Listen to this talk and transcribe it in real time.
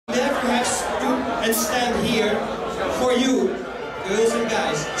and stand here for you, girls and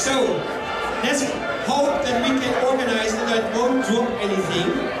guys. So, let's hope that we can organize and that won't drop anything.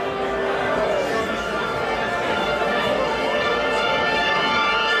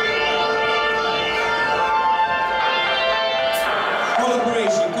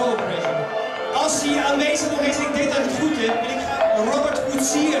 Cooperation. Als hij aanwezig nog is, ik denk dat ik het goed heb, en ik ga Robert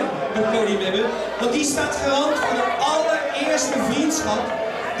Koetsier op het podium hebben, want die staat garant voor de allereerste vriendschap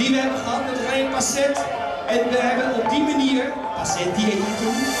die we hebben gehad met René Passet. En we hebben op die manier, Passet die heet hij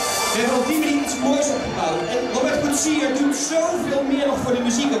toen, we hebben op die manier iets moois opgebouwd. En Robert Koetsier doet zoveel meer nog voor de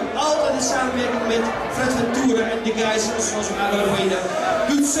muziek, ook altijd in samenwerking met Fred Ventura en de guys zoals Aleph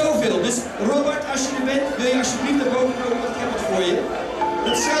doet zoveel. Dus Robert, als je er bent, wil je alsjeblieft naar boven komen, want ik heb het voor je.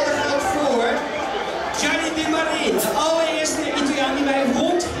 Hetzelfde geldt voor Gianni Di Marin, de allereerste Italiaan die mij heeft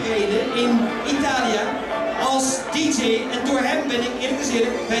rondgereden in Italië als DJ. En door hem ben ik eerlijk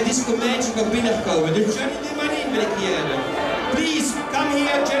gezegd bij Disco Magic ook binnengekomen. Dus Gianni Di Marin wil ik hier hebben. Please, come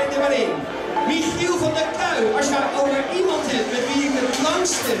here, Gianni Di Marin. Michiel van der Kuij, als je over iemand hebt met wie ik het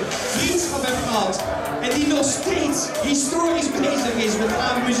langste vriendschap heb gehad en die nog steeds historisch bezig is met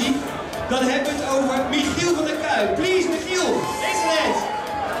gave muziek, dan hebben we het over Michiel van der Kuij. Please, Michiel, deze net.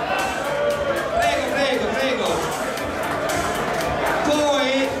 Prego. Boy,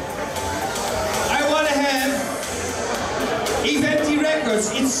 I want to have Venti Records.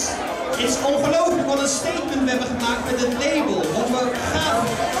 It's ongelooflijk wat een statement we hebben gemaakt met het label. Wat we gaaf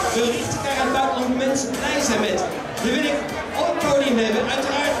berichten krijgen uit buitenlandse mensen blij zijn met. Dan wil ik op het podium hebben,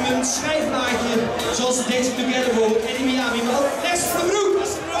 uiteraard mijn schrijfmaatje, zoals deze Together World, Eddie Miami, maar ook Les Verbroek,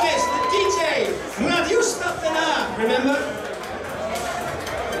 als het nog is, de DJ, Radio Stad daarna, remember?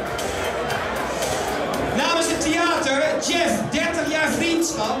 Namens het theater, Jeff, 30 jaar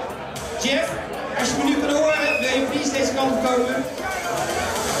vriendschap. Jeff, als je me nu kan horen, wil je please deze kant op komen?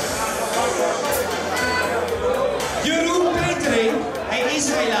 Jeroen Petering, hij is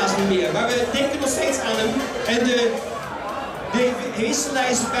er helaas niet meer, maar we denken nog steeds aan hem. En de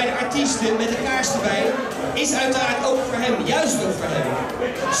wissellijst bij de artiesten met de kaars erbij is uiteraard ook voor hem, juist ook voor hem.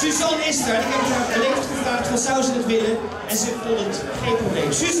 Suzanne is er, ik heb haar leeftijd gevraagd van zou ze het willen en ze vond het geen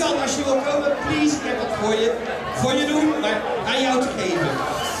probleem. Suzanne, als je wil komen, please, ik heb wat voor je doen, maar aan jou te geven.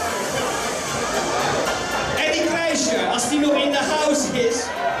 Eddie Krijscher, als die nog in de house is.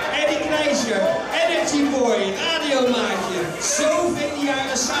 Eddie Krijscher, Energy Boy, radiomaatje, zoveel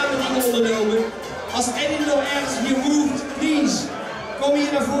jaren samen dingen ondernomen. Als Eddie nog ergens hier moved, please, kom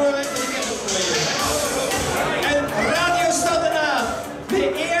hier naar voren en ik heb het voor je. En Radio Stad daarna, de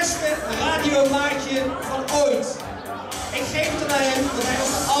eerste radiomaatje van ooit. Ik geef het aan hem, want hij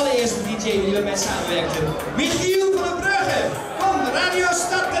was de allereerste DJ die met mij samenwerkte. Michiel van der Brugge, kom, Radio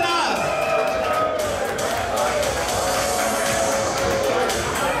Stad daarna.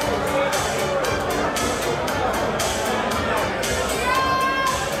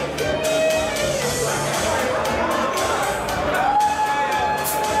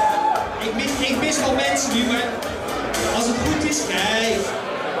 Ik mis al mensen nu, maar als het goed is, kijk.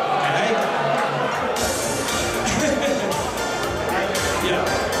 Ja.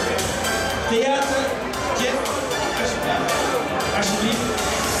 Theater, Jeff, alsjeblieft.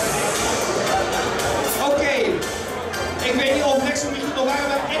 Oké. Ik weet niet of Lex en Michiel nog waren,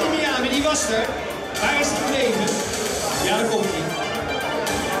 maar Eddie Miami, die was er. Waar is hij gebleven? Ja, daar komt hij.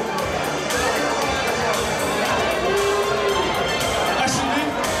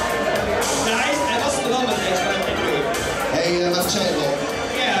 Wat zei je al?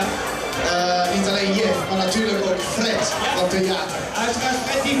 Ja. Niet alleen Jeff, maar natuurlijk ook Fred van Teejater. Uiteraard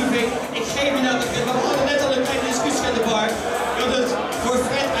Fred Dievenbeek. Ik geef je nou, we hadden net al een kleine discussie aan de bar. Dat het voor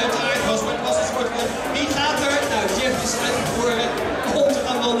Fred uiteraard was, maar het was een soort van, wie gaat er? Nou, Jeff is uitgevoerd, komt er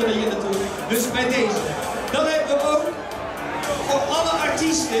aan wandelen hier naartoe. Dus bij deze. Dan hebben we ook voor alle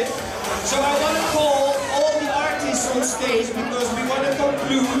artiesten. So I want to call all the artists on stage because we want to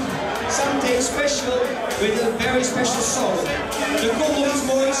conclude something special with a very special song. Er komt nog iets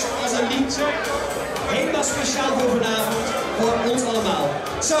moois als een lied, helemaal speciaal voor vanavond, voor ons allemaal.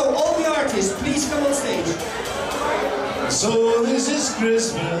 So, all the artists, please come on stage. So this is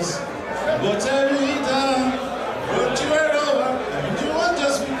Christmas, what have we done? What you are over, and you want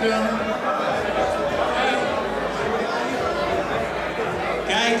just begun.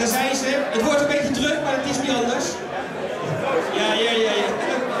 Kijk, daar zijn ze. Het wordt een beetje druk, maar het is niet anders. Ja.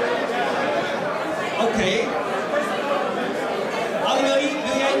 Oké. Annerley,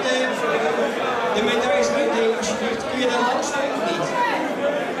 wil jij de medailles uitdelen alsjeblieft? Kun je daar langs staan of niet?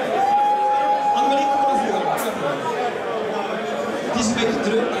 Annerley, kom naar voren. Het is een beetje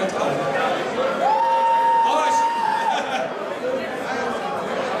druk, maar het kan. Oh,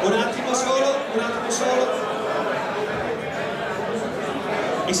 un attimo solo. Hoe laat de console?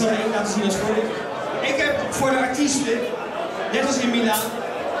 Ik zal er één laten zien als voorbeeld. Ik heb voor de artiesten, net als in Milaan,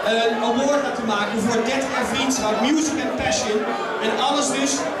 een award laten maken voor 30 jaar vriendschap, music and passion. En alles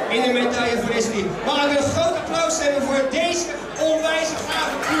dus in een medaille voor deze lied. Maar ik wil een groot applaus hebben voor deze onwijs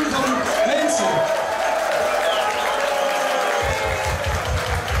gave crew van mensen.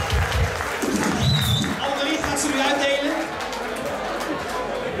 Annerley gaat ze nu uitdelen.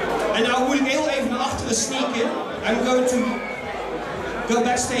 En nou moet ik heel even naar achteren sneaken. I'm going to go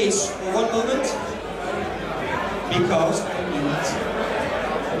backstage for one moment. Because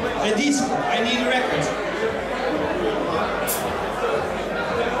I need a record.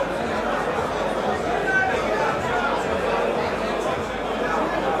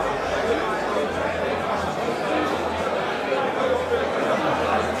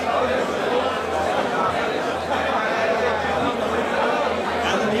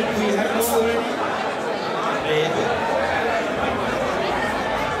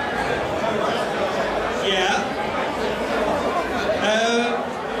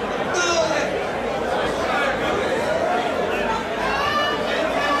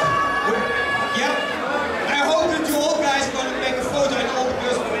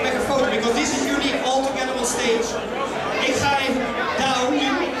 Ik ga even down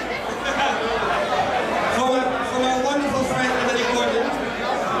nu. Voor mijn wonderful friend en ik worden.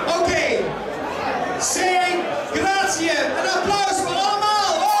 Oké. Say grazie. Een applaus voor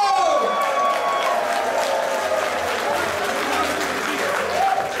allemaal. Oh!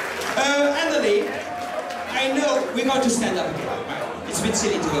 Annerley, I know we're going to stand up again. It's a bit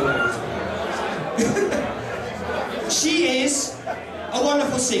silly to go there. She is a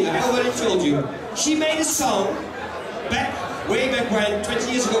wonderful singer, I already told you. She made a song way back when,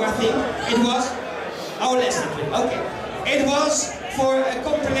 20 years ago I think. It was, less than 20, okay. It was for a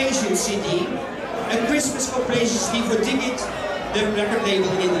compilation CD, a Christmas compilation CD for Digit, the record label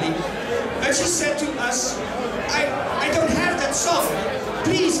in Italy. But she said to us, I don't have that song.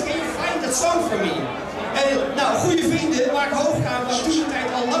 Please, can you find that song for me? En nou, goede vrienden, Mark Hoogkamer was toen de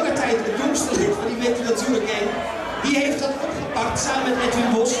tijd al lange tijd het jongste lid van die Venti natuurlijk een. Die heeft dat opgepakt samen met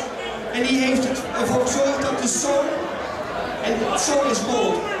Edwin Bos. En die heeft ervoor gezorgd dat de song, en de song is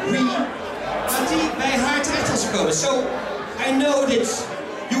called dat die bij haar terecht was gekomen. So, I know that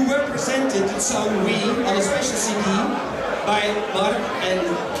you represented the song on a special CD by Mark and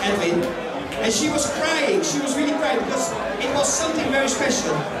Edwin. And she was crying, she was really crying because it was something very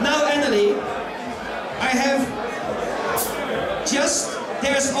special. Now, Annerley, I have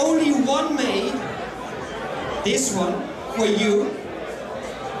there's only one made, this one, for you.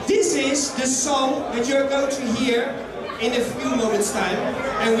 This is the song that you're going to hear in a few moments time,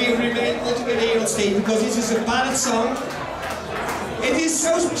 and we remain all together here on stage because this is a ballad song. Het is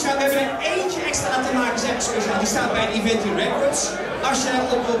zo speciaal, we hebben er eentje extra laten maken, is echt speciaal. Die staat bij Venti Records. Als je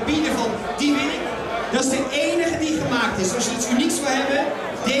op wilt bieden van die wil ik, dat is de enige die gemaakt is. Als je iets unieks wil hebben,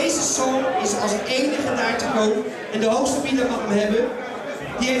 deze song is als enige daar te koop. En de hoogste bieder mag hem hebben.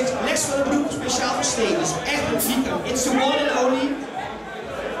 Die heeft Lex van den Broek speciaal gesneden. Dus echt een unieke. It's the one and only.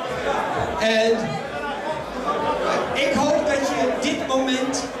 En ik hoop dat je dit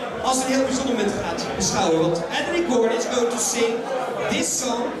moment als een heel bijzonder moment gaat beschouwen. Want Annerley Gordon is going to sing this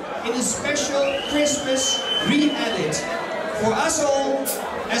song in a special Christmas re-edit. For us all,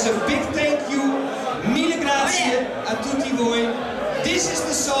 as a big thank you, mille grazie a tutti voi. This is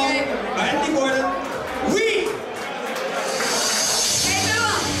the song by Annerley Gordon. We!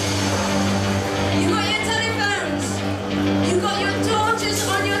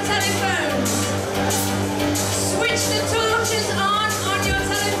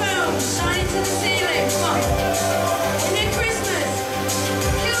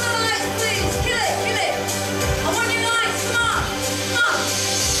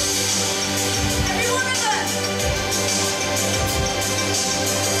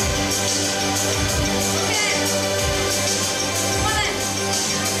 Okay.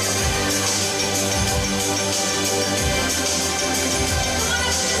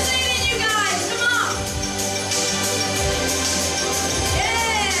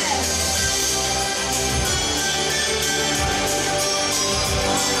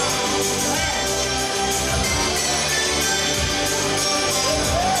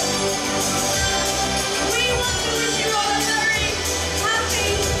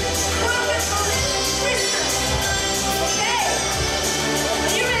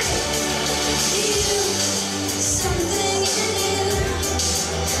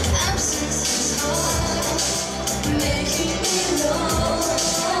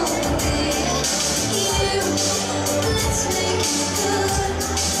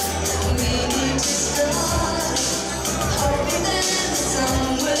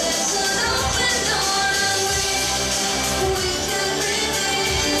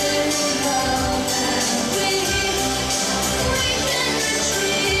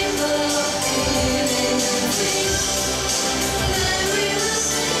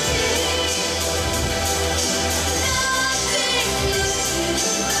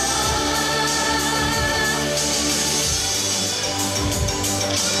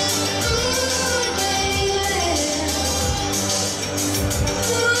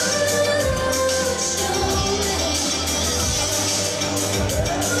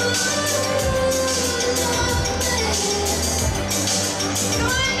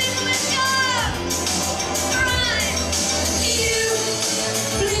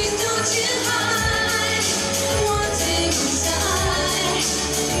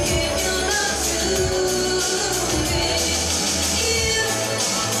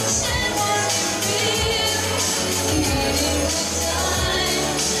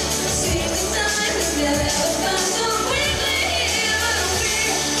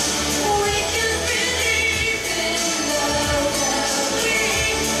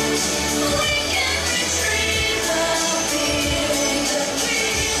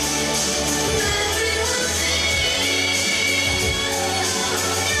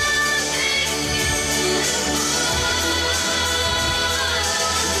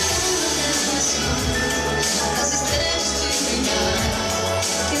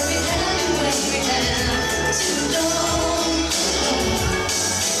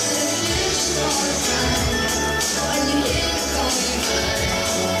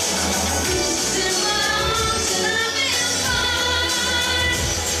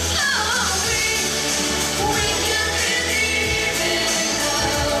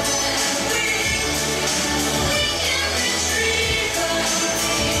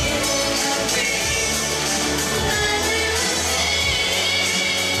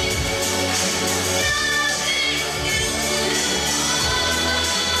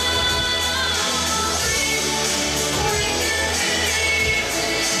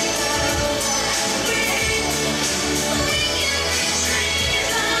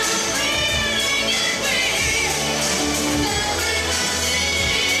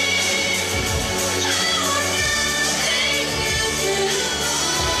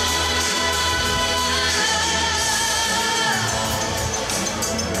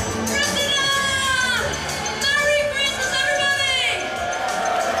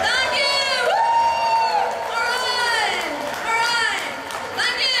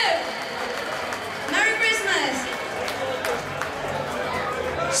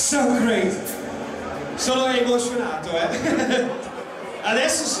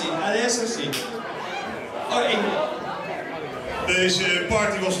 Adesso sì, adesso sì. Oh, Deze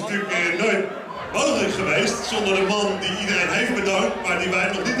party was natuurlijk nooit mogelijk geweest zonder de man die iedereen heeft bedankt, maar die wij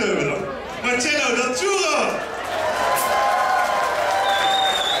nog niet hebben bedankt. Marcello Dazzurro!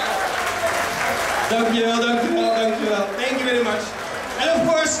 Dankjewel, dankjewel, dankjewel. Thank you very much. And of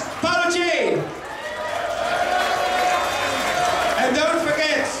course, Paolo J. And don't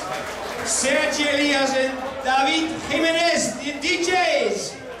forget, Sergio Elias and David Jimenez, the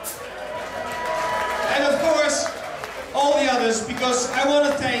DJs. And of course, all the others, because I want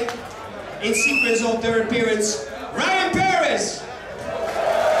to thank, in sequence of their appearance, Ryan Paris.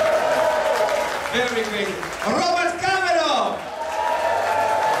 Very great. Robert Cameron.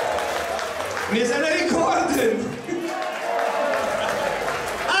 We zijn aan het recorden.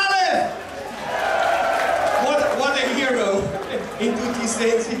 Aleph. What a hero in tutti i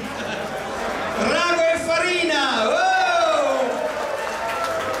sensi. Rago e Farina. Oh.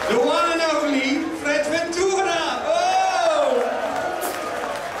 The one and only Fred Ventura. Oh.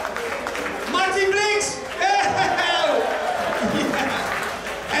 Martin Blix.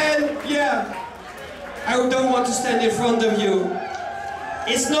 And yeah, I don't want to stand in front of you.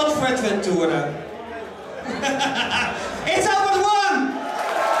 It's not Fred Ventura. It's Albert One!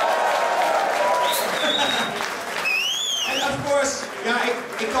 En of course, ja,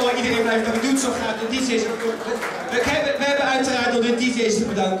 ik kan wel iedereen blijven dat ik doe het zo graag, de DJ's. We hebben uiteraard nog de DJ's te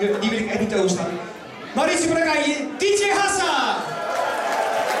bedanken, die wil ik echt niet overstaan. Mauricio Bragagli, DJ Hassa!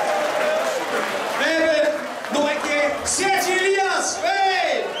 We hebben nog een keer Sergio Elias!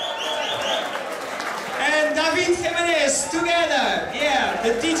 Hey! En David Jimenez, together! Yeah,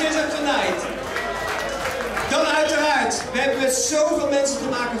 the DJs of tonight. Dan uiteraard, we hebben met zoveel mensen te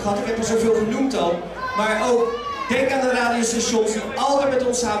maken gehad, ik heb er zoveel genoemd al. Maar ook, denk aan de radiostations die altijd met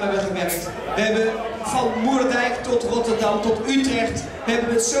ons samen hebben gewerkt. We hebben van Moerdijk tot Rotterdam tot Utrecht, we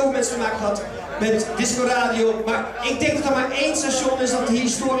hebben met zoveel mensen te maken gehad. Met Disco Radio, maar ik denk dat er maar één station is dat de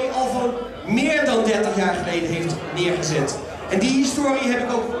historie al van meer dan 30 jaar geleden heeft neergezet. En die historie heb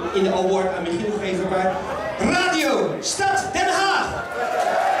ik ook in de award aan Michiel gegeven, maar Radio Stad Den Haag!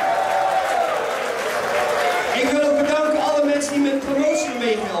 Ik wil ook bedanken alle mensen die met promotie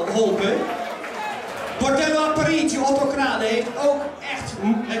meegeholpen. Bordello a Parigi, Otto Krane heeft ook echt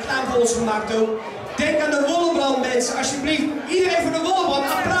reclame voor ons gemaakt ook. Denk aan de Wollebrand mensen, alsjeblieft. Iedereen voor de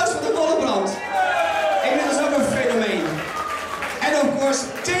Wollebrand, applaus voor de Wollebrand. Ik vind dat is ook een fenomeen. En of course,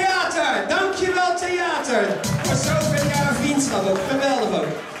 Teejater. Dankjewel Teejater. Voor zoveel jaren vriendschap ook. Geweldig ook.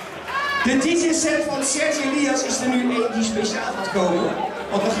 De DJ-set van Sergio Elias is er nu één die speciaal gaat komen.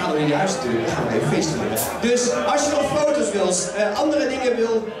 Want we gaan er in de huis natuurlijk. We gaan even feesten hebben. Dus als je nog foto's wil, andere dingen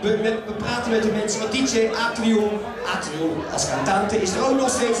wil bepraten met de mensen. Want DJ Atrium als cantante is er ook nog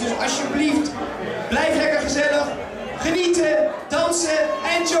steeds. Dus alsjeblieft, blijf lekker gezellig. Genieten, dansen,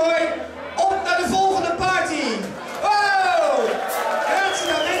 enjoy. Op naar de volgende party. Wow! Grazie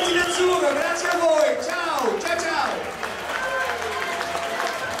da Venti Nazzurro, grazie a voi. Ciao, ciao, ciao.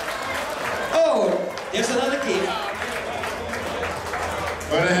 Oh, there's another kid.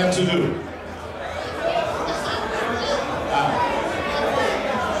 What I have to do?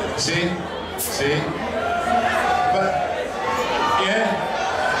 See? But, yeah.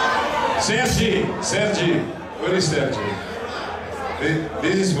 Sergi, where is Sergi?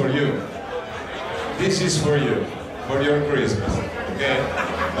 This is for you. This is for you, for your Christmas, okay?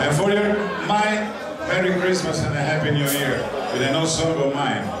 And for mine, Merry Christmas and a Happy New Year with an old song of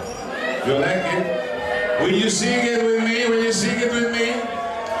mine. You like it? Will you sing it with me? Will you sing it with me?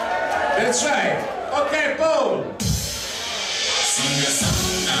 That's right. Okay, Paul. Sing a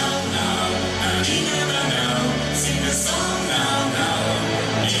song now, now, now, sing a song now, now,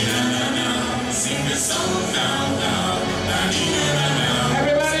 now, sing a song now, now, now.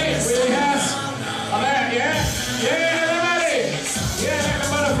 Everybody, with your hands. Aleph, yeah? Yeah, everybody. Yeah, like a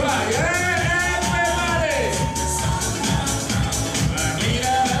butterfly. Yeah, everybody.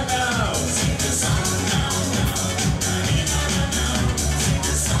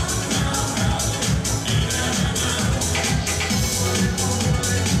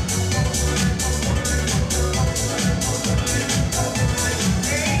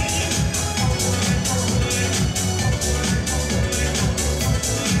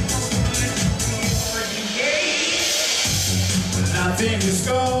 Nothing is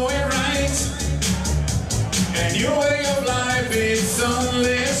going right, and your way of life is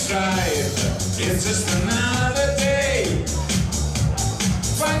only strife. It's just another day.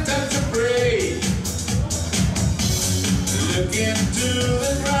 Find time to pray. Look into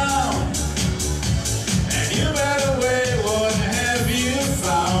the ground, and you better wait. What have you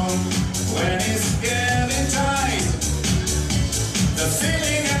found? When it's getting tight,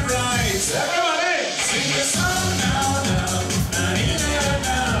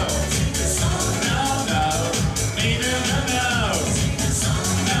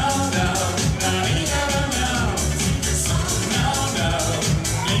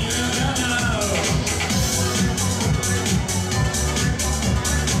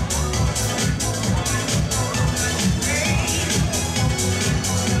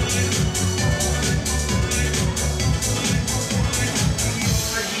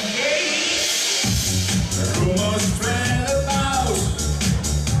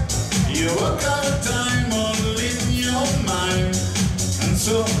 You work out of time all in your mind, and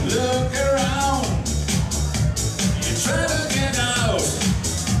so look around. You try to get out.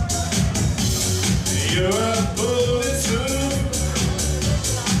 You were bullet through.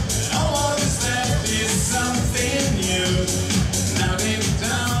 All what is left is something new. Now deep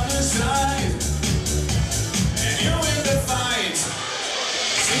down inside, and you win the fight.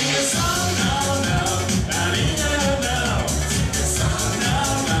 Sing a song now, now, na-dee-na-na now. Sing a song now,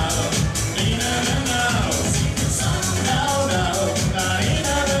 now, dee-na-na now. Sing a song now, now,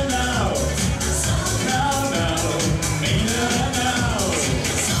 na-dee-na-na now. Sing a song now, now, dee-na-na now. Sing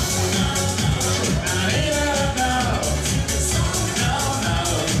a song now,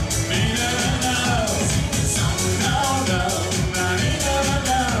 now, na-dee-na-na now. Sing a song now,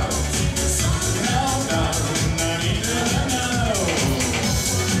 now, dee-na-na now. Sing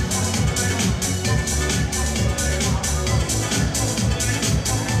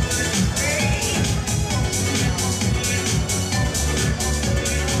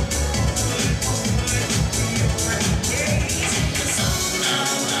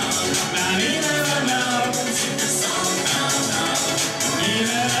a song now, now,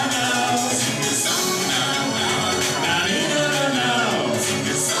 na-dee-na-na now. Sing a song now, now, na-dee-na-na now.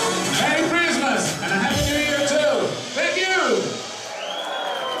 Merry Christmas and a Happy New Year too. Thank you.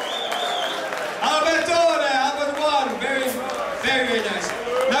 Albert, very, very nice.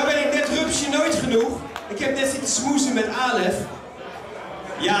 Nou ben ik net rupsje nooit genoeg. Ik heb net zitten smoesen met Aleph.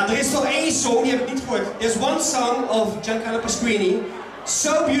 Ja, er is toch één song, die heb ik niet gehoord. There's one song of Jan Kowalski,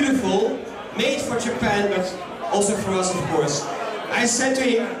 so beautiful, made for Japan, but also for us, of course. I said to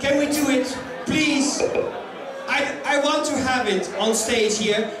him, can we do it, please? I want to have it on stage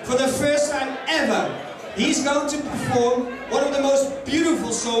here for the first time ever. He's going to perform one of the most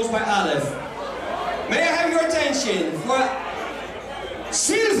beautiful songs by Aleph. May I have your attention for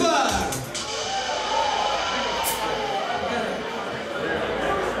Silver?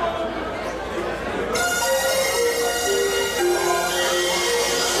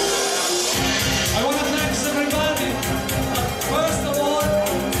 I want to thank everybody, but first of all,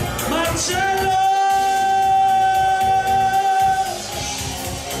 Marcello!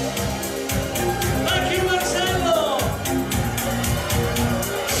 Thank you, Marcello!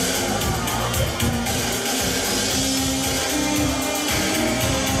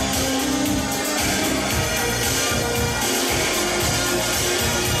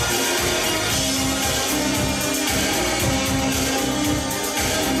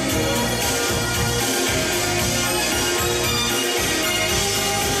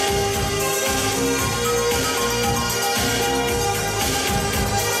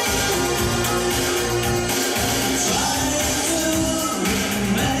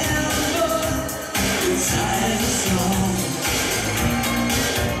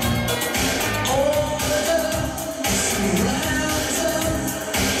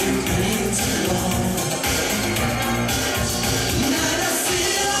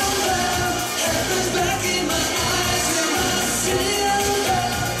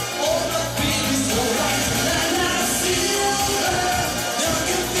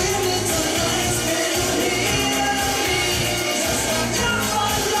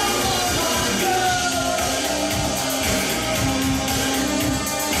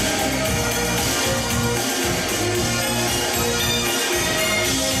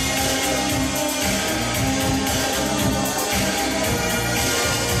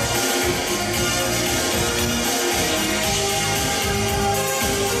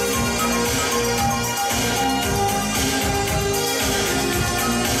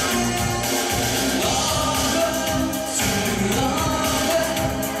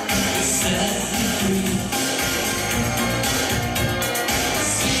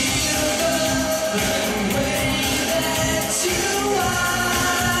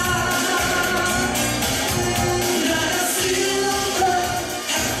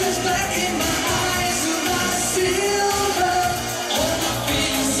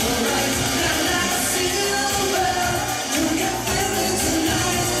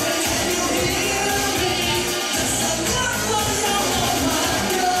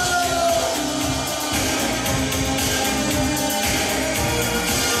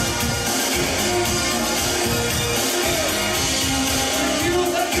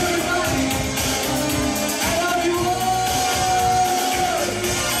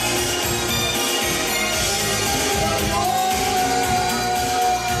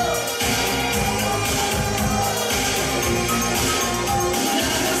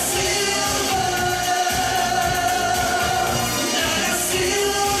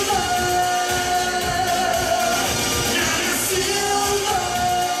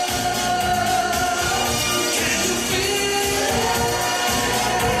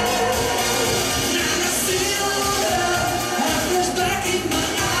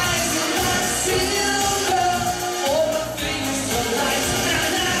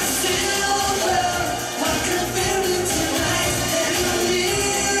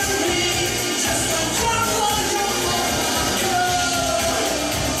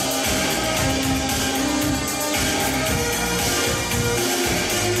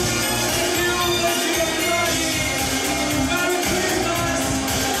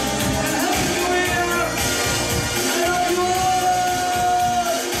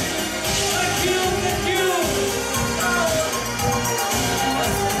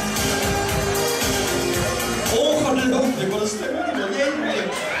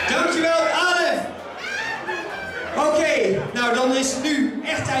 Oké, nou dan is het nu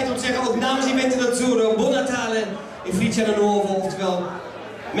echt tijd om te zeggen, ook namens die Venti Nazzurro, Buon Natale en Felice Anno Nuovo, oftewel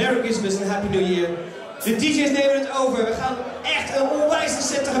Merry Christmas en Happy New Year. De DJ's nemen het over. We gaan echt een onwijs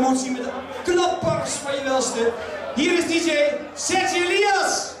set tegemoet zien met klappers van je welste. Hier is DJ Sergio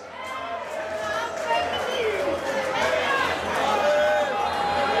Elias.